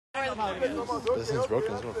This thing's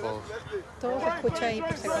broken, it's gonna fall. Todo se escucha ahí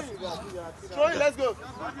por si acaso.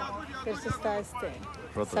 Pero eso está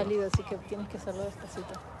salido, así que tienes que hacerlo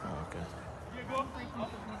despacito. Ah, okay.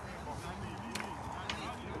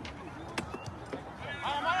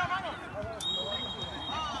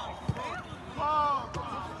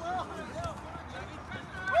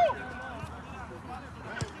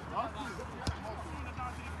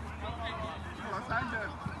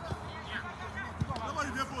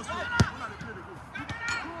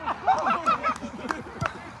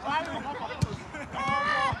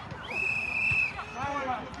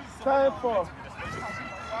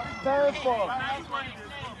 Tempo.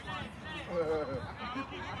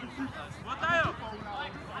 Matayo,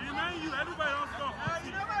 you know you, everybody don't stop.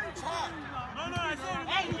 No, I said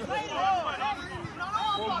hey, you play it.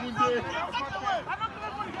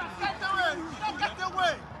 Get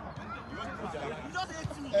away.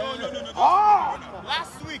 No.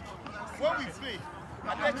 Last week, when we played, I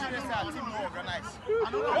bet you this our team will organize.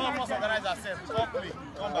 All of us organize ourselves. Come play.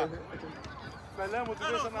 Come back.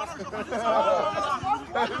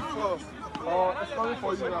 Oh, it's coming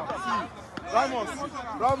for you now. See,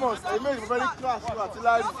 Ramos, I made a very class. You are still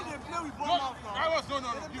alive. Ramos, no.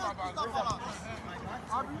 Give our ball.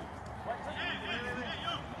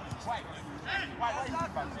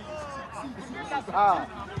 Ah.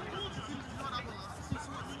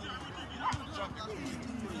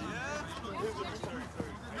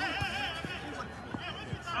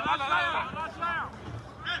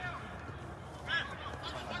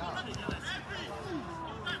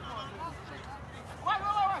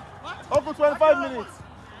 Over 25 minutes.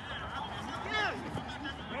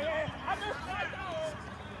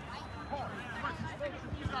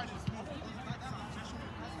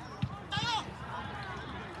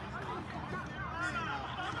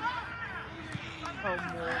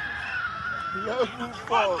 Level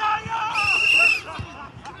 4.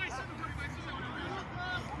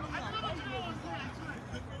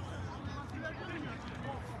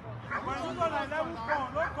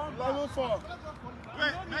 Level 4.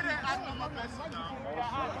 Wait, let it add one more person now. It's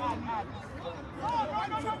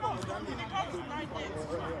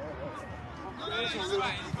fine. Today is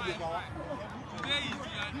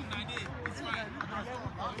it's fine.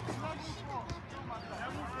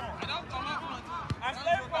 I don't come up front. I'm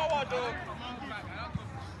playing forward though.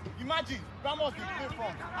 Imagine, Ramos will play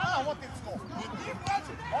front. All I want is score.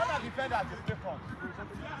 All the defenders will play front.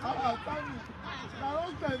 Come back.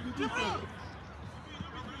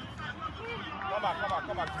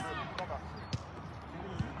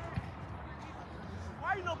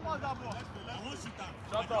 Why you not pause that ball? I won't shoot that.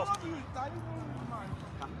 Shut up.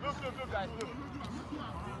 Look, guys, look.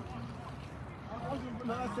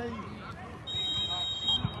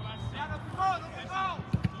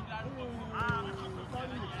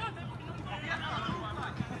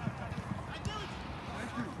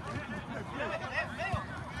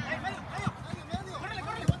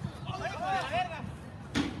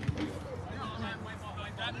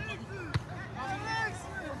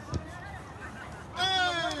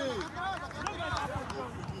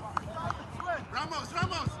 Ramos! Come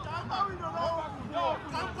back!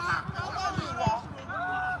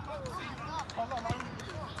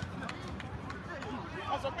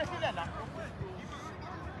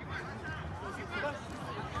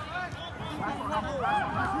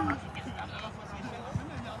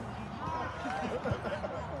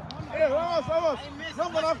 Hey, Ramos!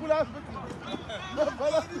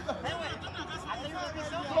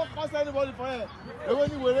 Don't pass anybody for here.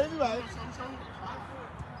 When you were anyway.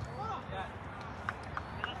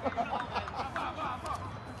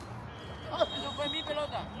 Eso fue mi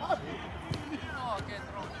pelota. No, qué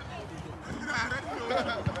tronco.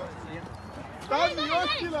 Dani,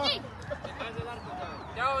 hostia.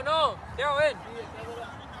 Teo, no. Teo, ven.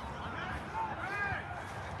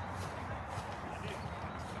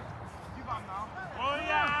 Oh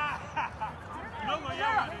yeah! No,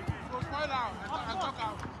 yeah. Go spoil out. I talk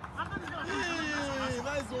out.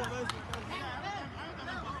 Nice one.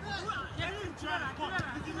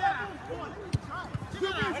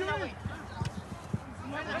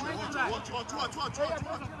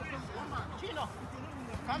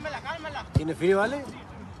 ¿Tiene frío, vale?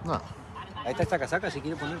 No. Ahí está esta casaca si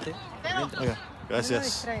quiere ponerte. Okay. Gracias. No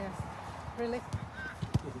distraigas. Really?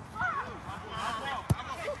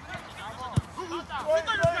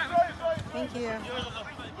 Thank you.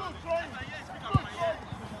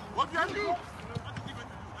 What can you do?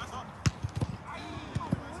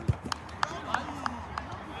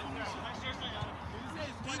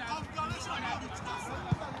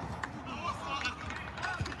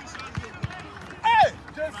 Hey!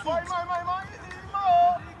 Just my.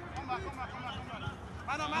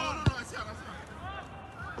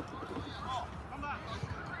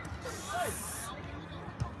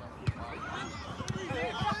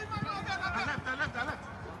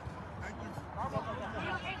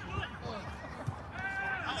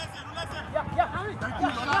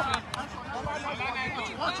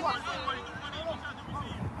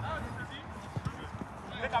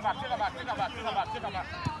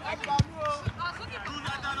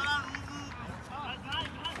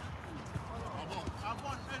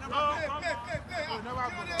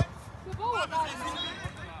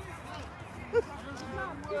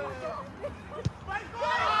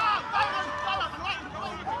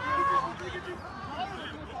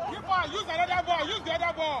 Use another ball. Use the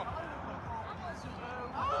other ball.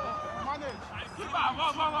 Manage. Go.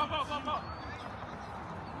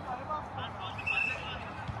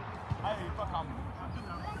 Hey, fuck him.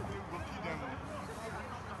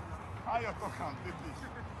 How you fuck him? Please.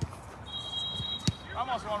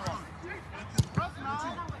 Vamos, one run.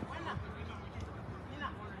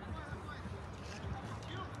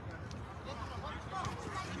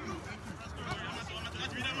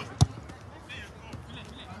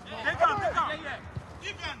 Take on.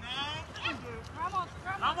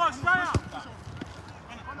 Vamos, vaya.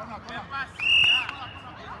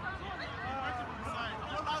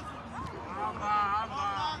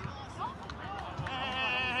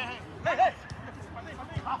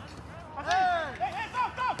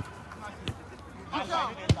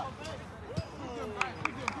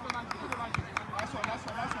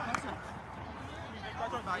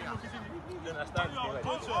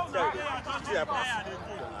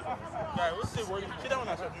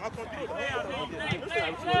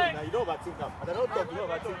 You don't overthink them. I don't talk, you don't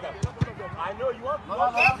overthink them. I know you want to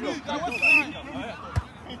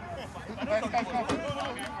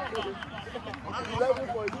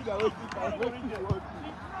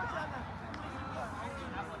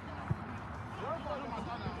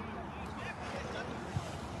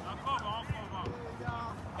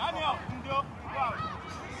Daniel,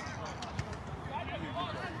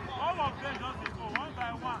 all of them just go one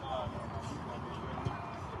by one.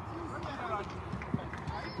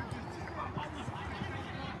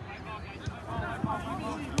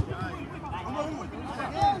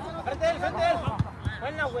 Frente él.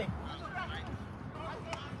 Buena, güey.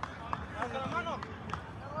 Nice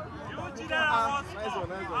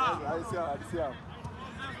one. I see him.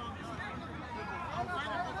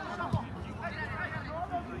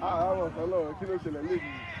 Vamos, hello. Kilo se le liga.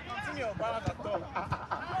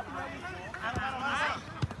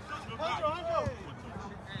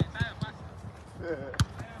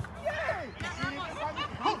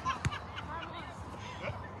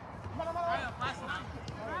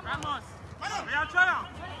 Vamos. Reacciona.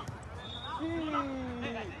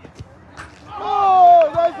 Oh,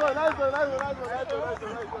 nice one.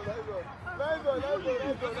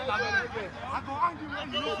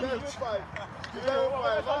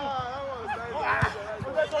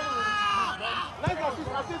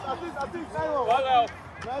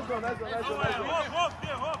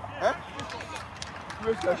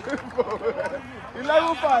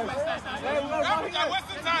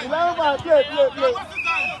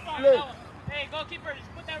 Play. Hey, goalkeeper,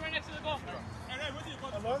 just put that right next to the goal.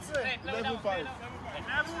 Hey, play it out.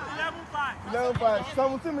 11-5.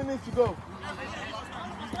 17 minutes to go.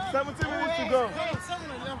 17 minutes to go.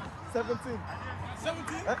 17.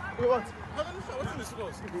 17? What?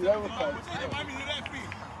 11-5.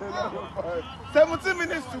 17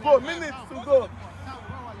 minutes to go.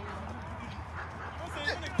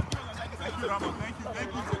 Thank you, Ramos.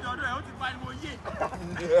 Thank you.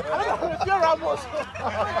 Ramos.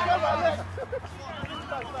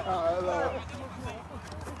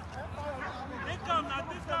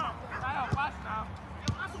 This time. Pass now.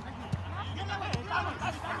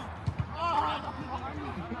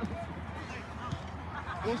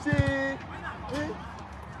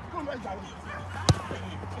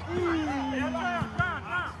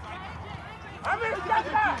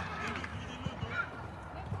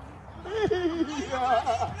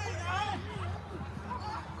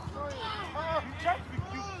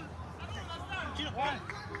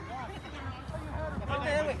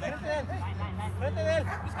 Frente de él.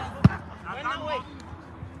 Buena, güey.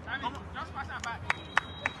 Just pass that back.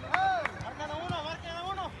 Marcan a uno.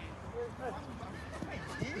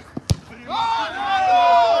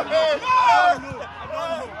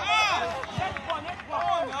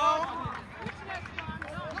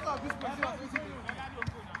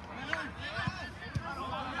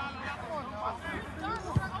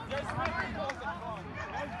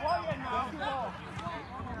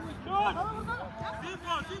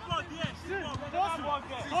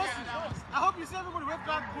 I hope you said everybody wake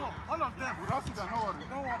up, go. All of them. Without sit down, no worry.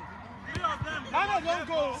 Don't worry. 3 of them. Nana, don't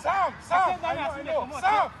go. Sam. I know.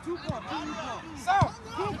 Sam. 2 ball. Sam.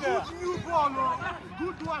 Good new ball, no.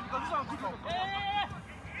 Good one, because this one good one.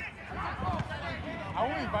 I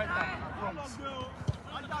won't invite them. I promise. Good.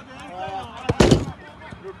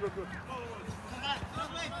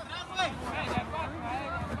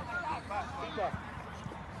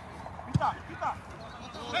 Peter.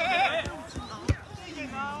 Hey.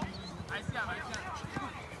 Now. I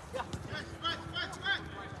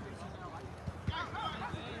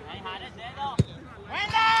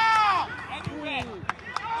see him.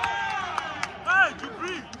 Hey,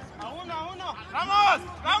 Jubri! Uno! Vamos!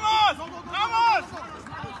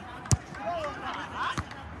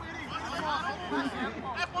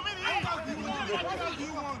 Hey, for me,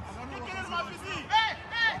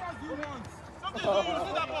 Hey! Something you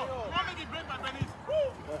see that ball. Why make it break my penis?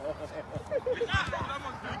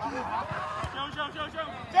 Show!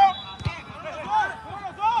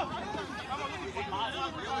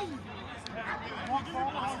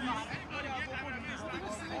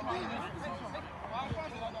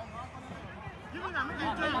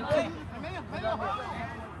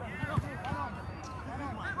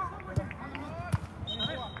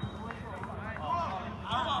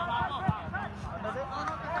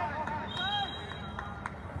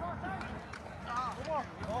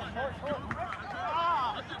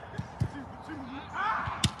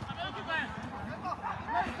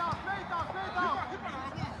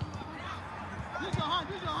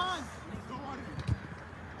 Use your hand.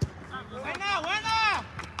 Winner!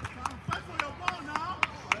 Fight for your ball now.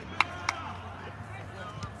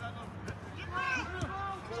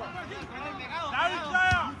 Oh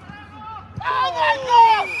my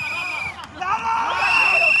God!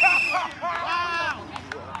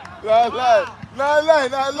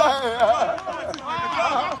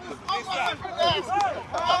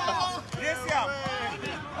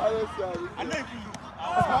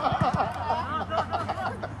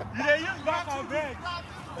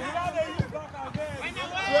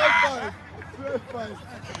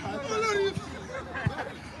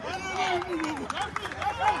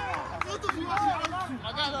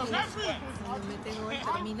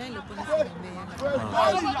 Termina y lo pones en el medio.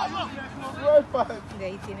 De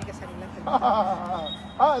ahí tiene que salir la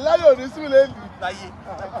pelota. Lion is too late.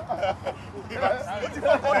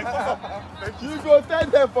 You go tell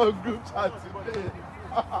them for group chat today.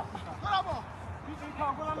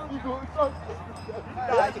 You go talk.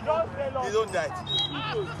 You don't die.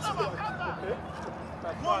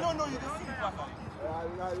 No, you don't see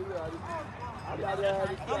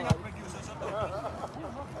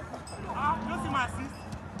You see my assist?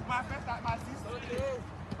 My assist?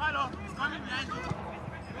 Hello, it's coming behind you.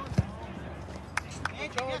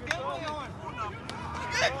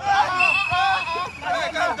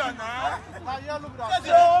 Calm down now.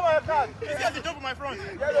 This is the joke of my front. 12-5.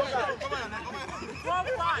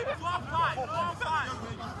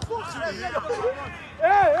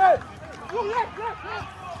 Hey!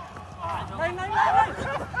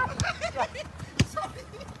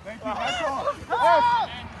 Thank you, Michael.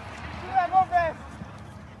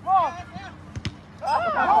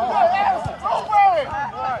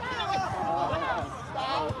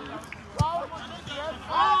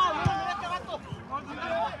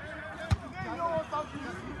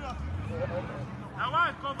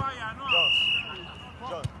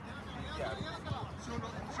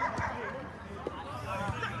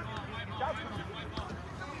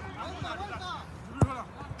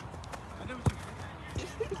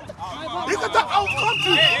 Look at that outcome!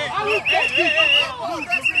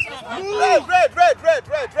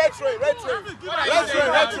 Red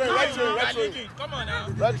train. Come on now.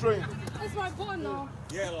 Red train. That's my ball now.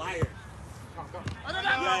 You're a liar. You're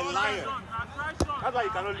a liar. That's why you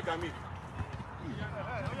cannot look at me.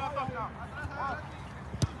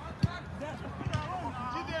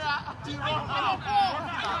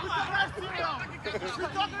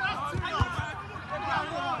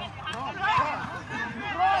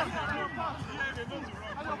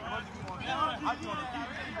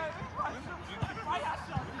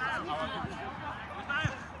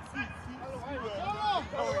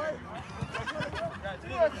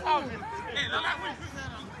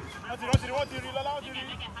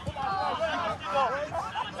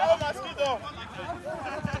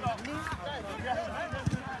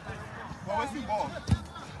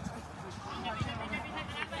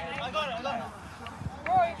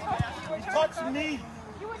 Touch me.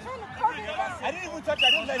 You were trying to cover it up. I didn't even touch it.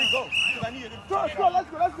 I didn't let it go. Because I needed it.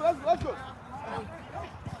 Let's go.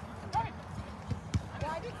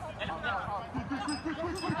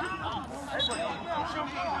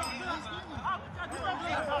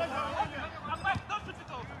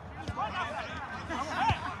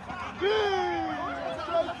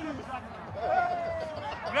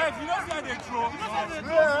 Red, you don't see they throw.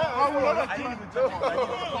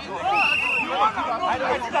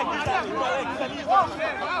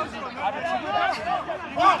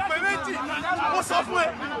 What's up,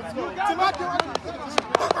 man?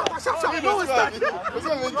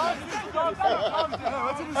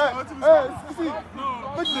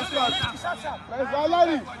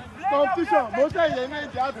 Competition. Most of you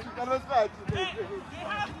made the other. They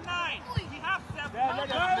have 9. We have 7.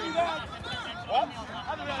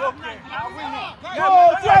 No,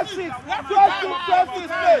 12-6. 12-6,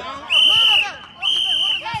 play.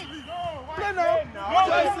 Play now.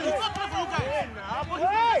 12-6.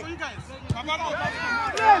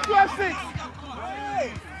 Play 12-6.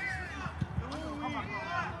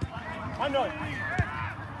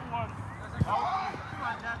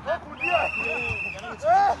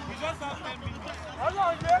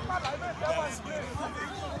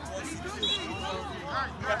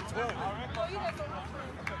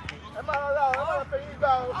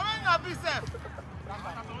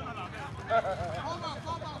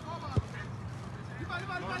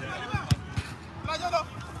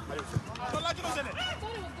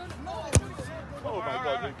 Oh my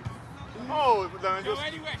God. Oh, then just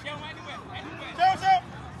Anywhere.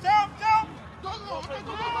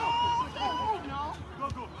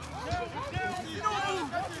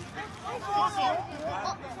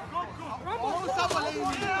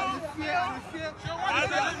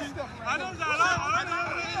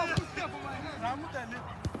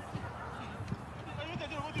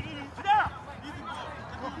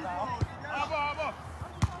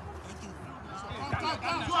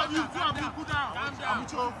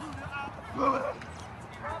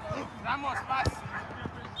 Ramos, pass.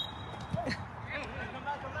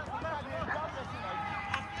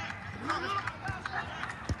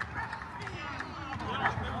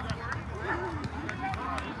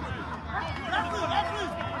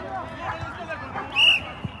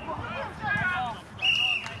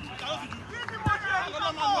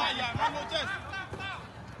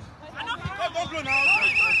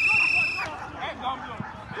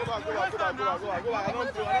 Go back. I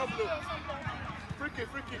don't blow. Free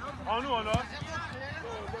kick. On who or not?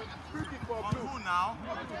 Free kick for blue. who now?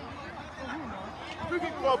 Free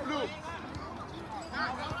kick for blue.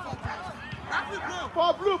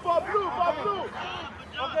 For blue.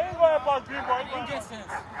 Okay, you go ahead for green boy. You get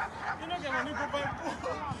sense. You don't get money for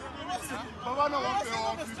Baba no want pay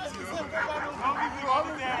 150.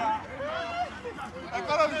 I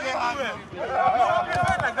can't get hard.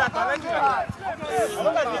 like that. I like that.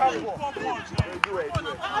 Look at the hard Do it.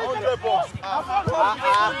 100 bucks.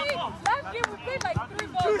 Last year we played like 3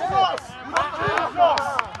 balls.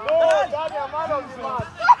 No, Daddy, I'm out of the match.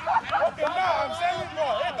 Okay, now I'm selling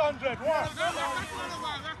more. 800.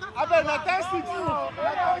 I bet my taxi too.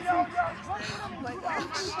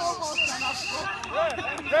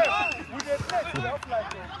 We did play.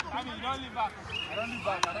 I mean, you don't live back. I don't live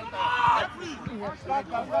back. I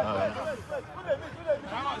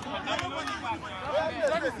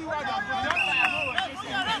Let me see what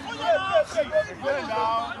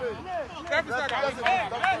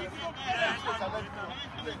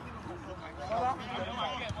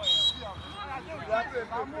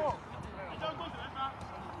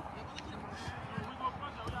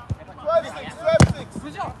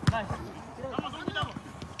Good job. Nice.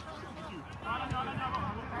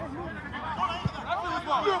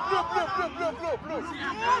 Blue.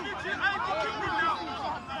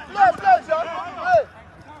 Play, John. Play.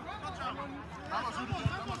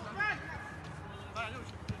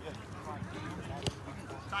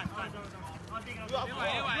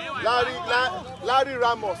 Larry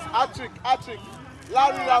Ramos. Hat-trick.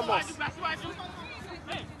 Larry Ramos.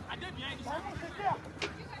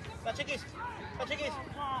 Check it.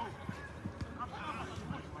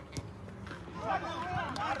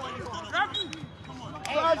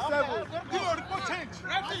 12-7.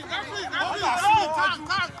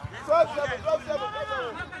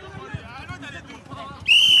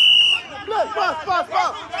 Play, pass.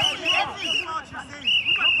 Pass.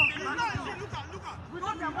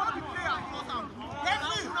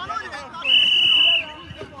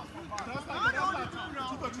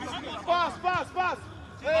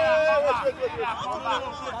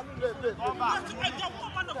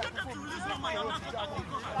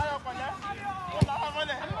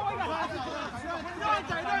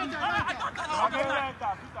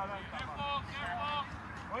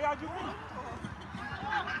 Wait.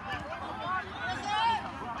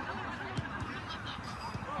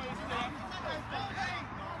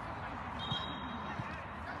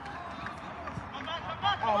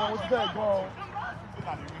 I was there, go.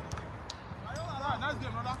 Nice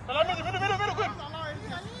game, brother. Middle, quick.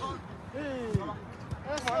 Hey.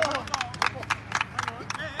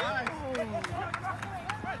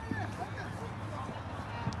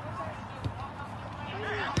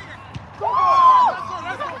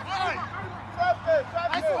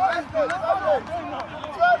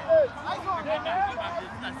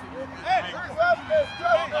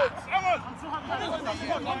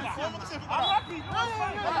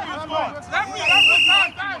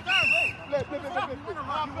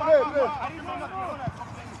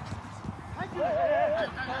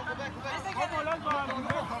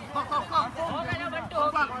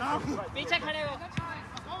 पीछे खड़े हो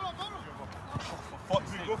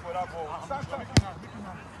Go for that ball.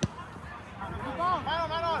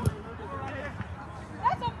 Man on.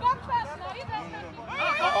 That's a back pass now. You guys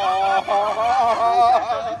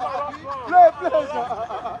Play.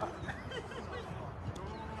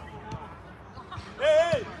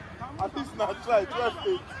 Hey. At least not try,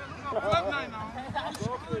 12-8. 12-9 now.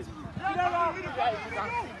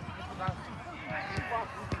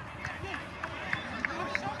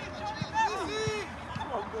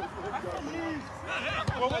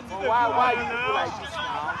 Why you do like this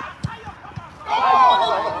now?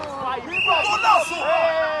 Why you do like this?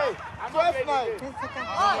 Hey! 12-9.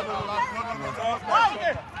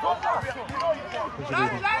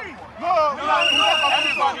 Go.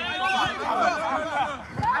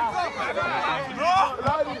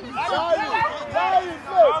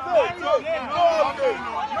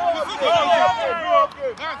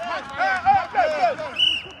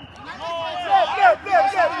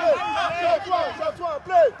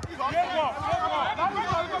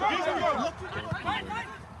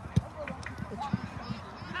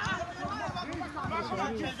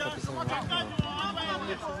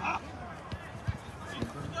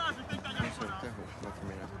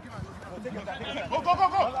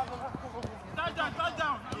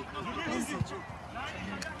 Touchdown.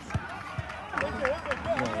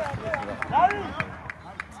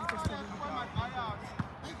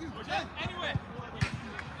 Anyway.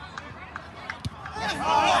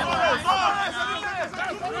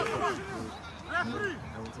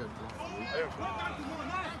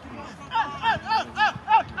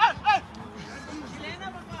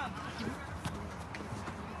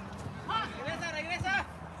 Regresa.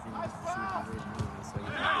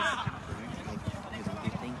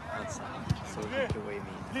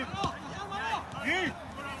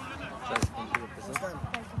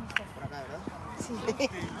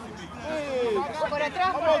 Por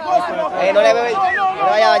atrás, por No le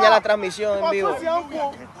vaya a dañar la transmisión en vivo.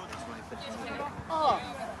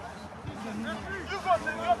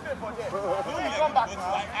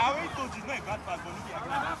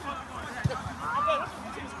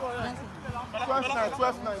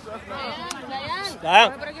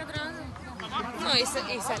 No, y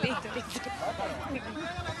saliste.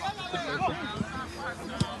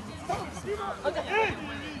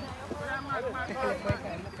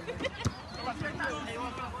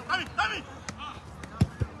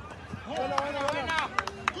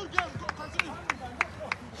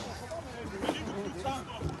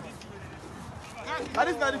 At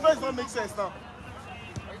least now the first don't make sense now.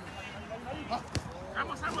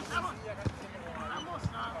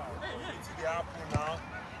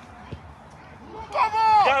 Come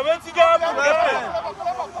on! Yeah, wait till the happen.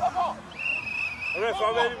 Wait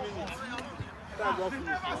for many minutes. On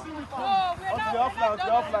the offline.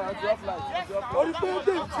 Oh, you played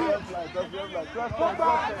this team.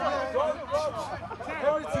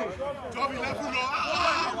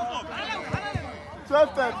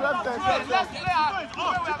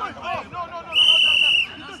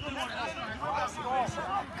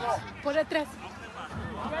 Por atrás.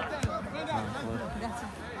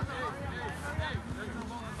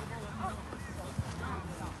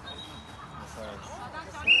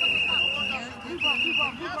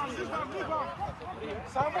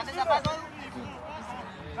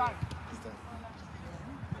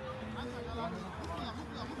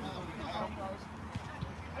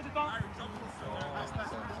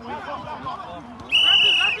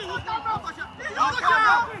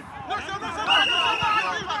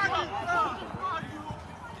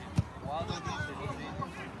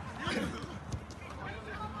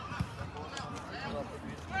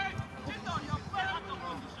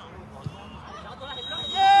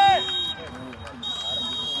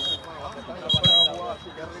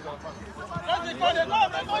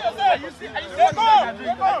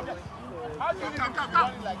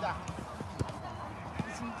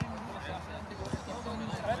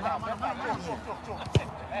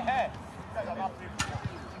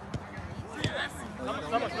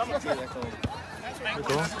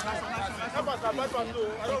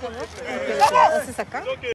 ¿Haces acá?